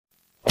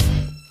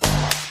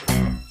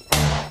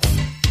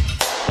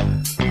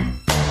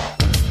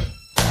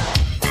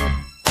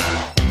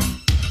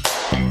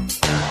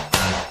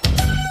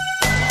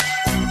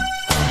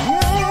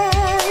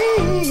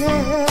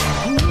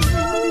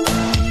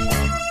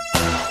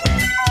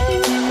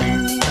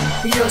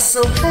You're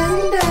so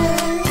handy.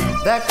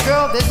 That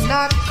girl did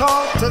not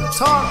call to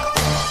talk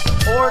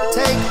or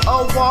take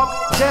a walk,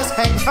 just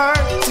hang her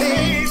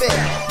TV.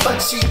 But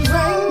she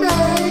rang me.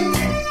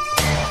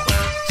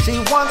 She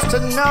wants to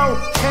know,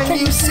 can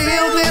you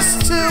seal this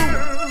too?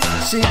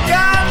 She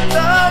got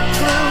the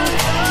clue.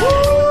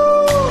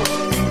 Woo!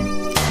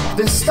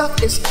 This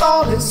stuff is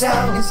falling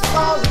down.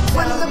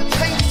 When the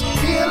paint's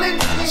peeling,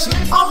 she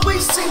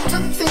always seems to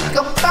think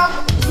about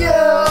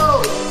you.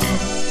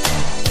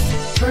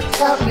 Her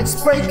cabinet's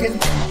breaking,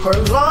 her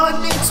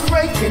lawn needs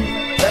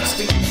raking. That's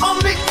the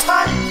only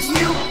time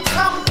you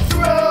come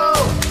through.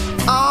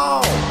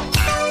 Oh.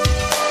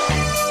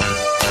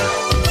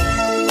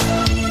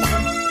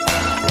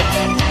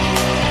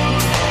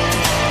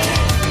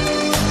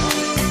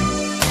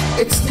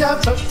 It's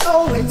never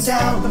going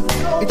down.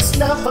 It's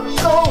never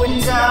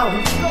going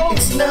down.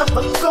 It's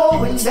never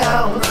going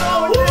down.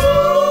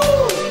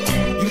 Woo!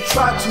 You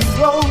try to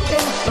roll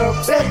in her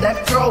bed,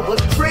 that girl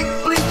would drink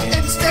bleach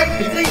instead.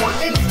 Before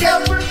it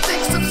ever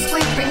thinks of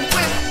sleeping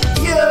with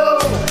you.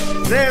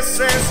 This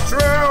is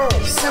true.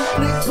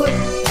 Simply put,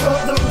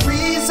 you're the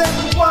reason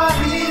why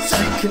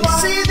she can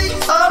see the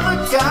other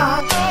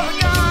guy.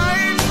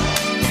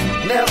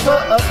 Never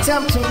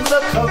attempt to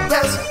look her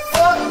best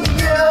for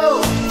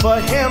you. For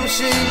him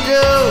she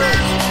do.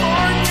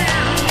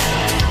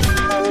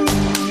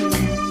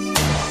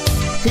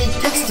 He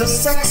gets the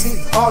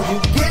sexy, all you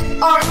get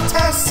are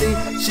testy.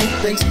 She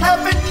thinks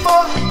heaven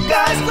for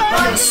guys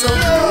like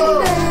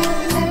you.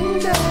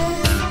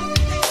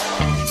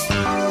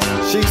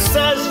 She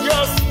says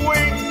you're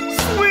sweet,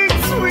 sweet,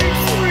 sweet,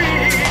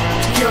 sweet.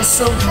 You're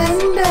so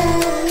handy.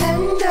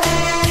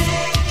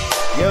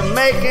 You're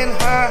making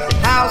her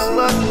house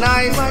look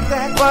nice like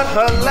that, but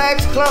her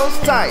legs close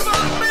tight.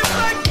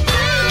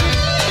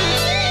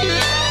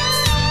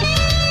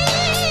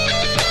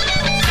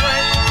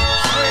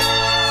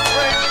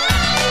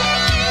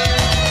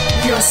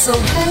 You're so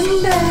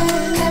handy.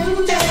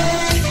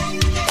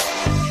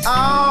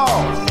 Oh,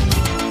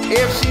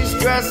 if she's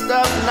dressed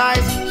up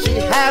nice, she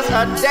has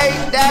a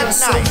date that You're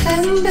so night.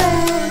 handy.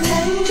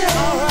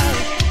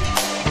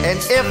 And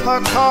if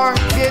her car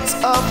gets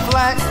a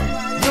flat,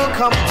 you'll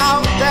come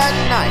out that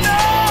night.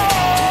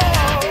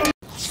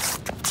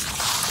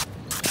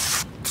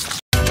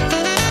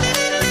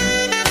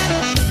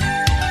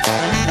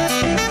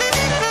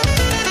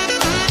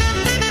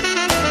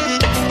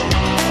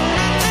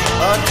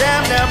 A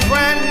damn near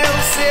brand new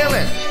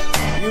ceiling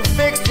you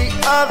fixed the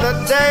other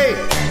day.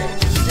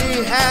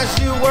 She has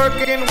you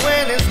working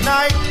when it's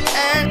night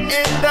and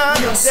in the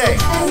day.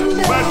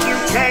 But you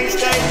can't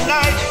stay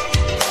night.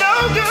 No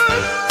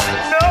good,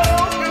 no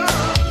good.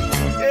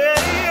 Yeah.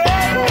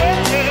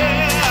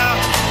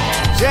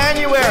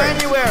 January,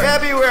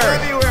 February,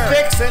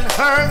 fixing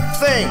her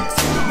things.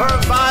 Her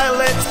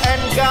violets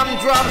and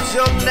gumdrops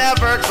you're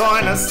never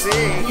gonna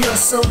see. You're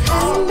so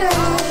handy.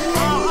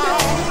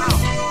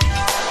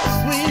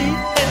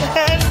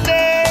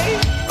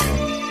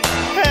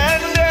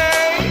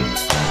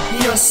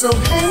 You're so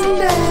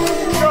handy.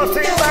 Girl,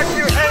 seems like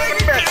you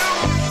hate me.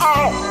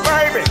 Oh,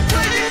 baby.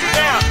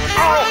 Yeah,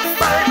 oh,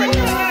 baby.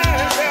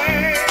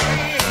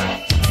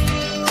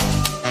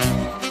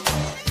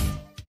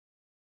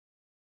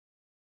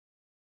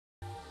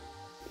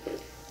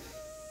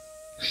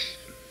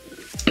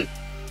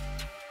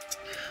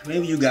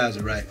 Maybe you guys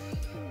are right.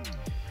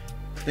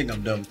 I think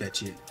I'm done with that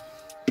shit.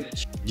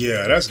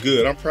 Yeah, that's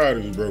good. I'm proud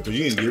of you, bro, because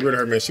you need to get rid of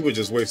her, man. She was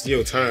just wasting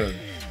your time.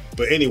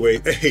 But anyway,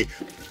 hey,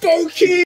 4 kids.